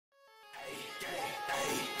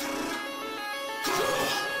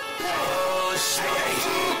shit.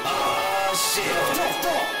 Oh shit.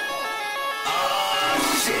 Oh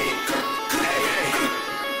shit.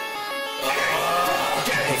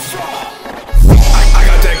 I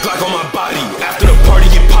got that Glock on my body. After the party,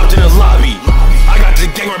 get popped in the lobby. I got the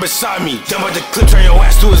gang right beside me. Them about the clip, turn your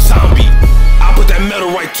ass to a zombie. I put that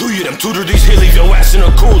metal right to you. Them 2 to these here, leave your ass in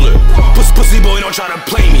a cooler. Pussy boy, don't try to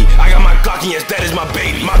play me. I got my Glock and yes, that is my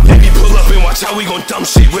baby. My baby pull up and watch how we gon' dump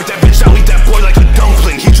shit. With that bitch, I'll eat that boy like a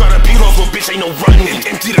dumpling. He try to peel off a bitch, ain't no running.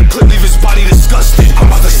 Empty the clip, leave his body disgusted. I'm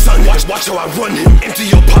about to sun, watch how I run him. Empty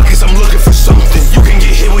your pockets, I'm looking for something. You can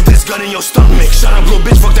get hit with this gun in your stomach. Shut up, little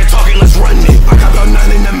bitch, fuck that talking, let's run it. I got about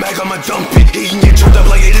 9 in the mag, I'ma dump it. He can get turned up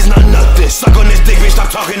like it is not nothing. Suck on this dick, bitch, stop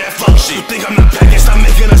talking that fuck shit. You think I'm not packing, stop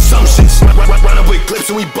making assumptions. Run up with clips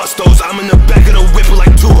and we bust those. I'm in the back of the whip with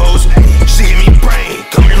like 2 hoes. She give me brain.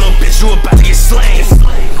 Come here, little bitch, you about to get slain.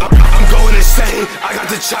 I'm going insane. I got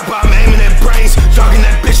the chopper, I'm aiming at brains. Dogging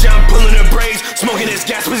that bitch, yeah, I'm pulling her braids. Smoking this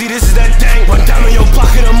gas, pussy, this is that dang. Run down on your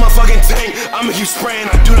block in a motherfucking tank. I'ma keep spraying,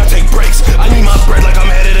 I do not take breaks. I need my bread like I'm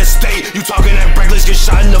head of the state. You talking that reckless, get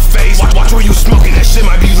shot in the face. Watch where you smoking, that shit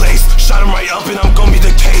might be laced. Shot him right up and I'm gon' be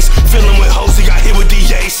the case. Filling with hoes, he got hit with the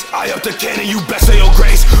ace. I up the cannon, you best say your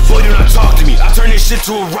grace. Boy, do not talk to me, I turn this shit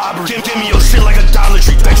to a robbery. Give me your shit like a Dollar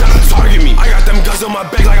Tree. They tryna target me. I got them guns on my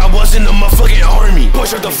back like I was in the motherfucking army. Boy,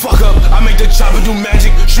 shut the fuck up. I make the chopper do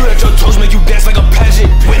magic. Shoot at your toes, make you dance like a pageant.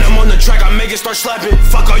 When I'm on the track, I make it start slapping.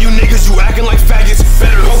 Fuck all you niggas, you acting like faggots.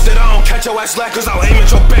 Better hope that I don't catch your ass slack, cause I'll aim at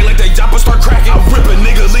your back like that chopper start cracking. I'll rip a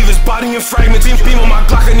nigga, leave his body in fragments. Beam on my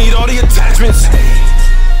Glock, I need all the attachments.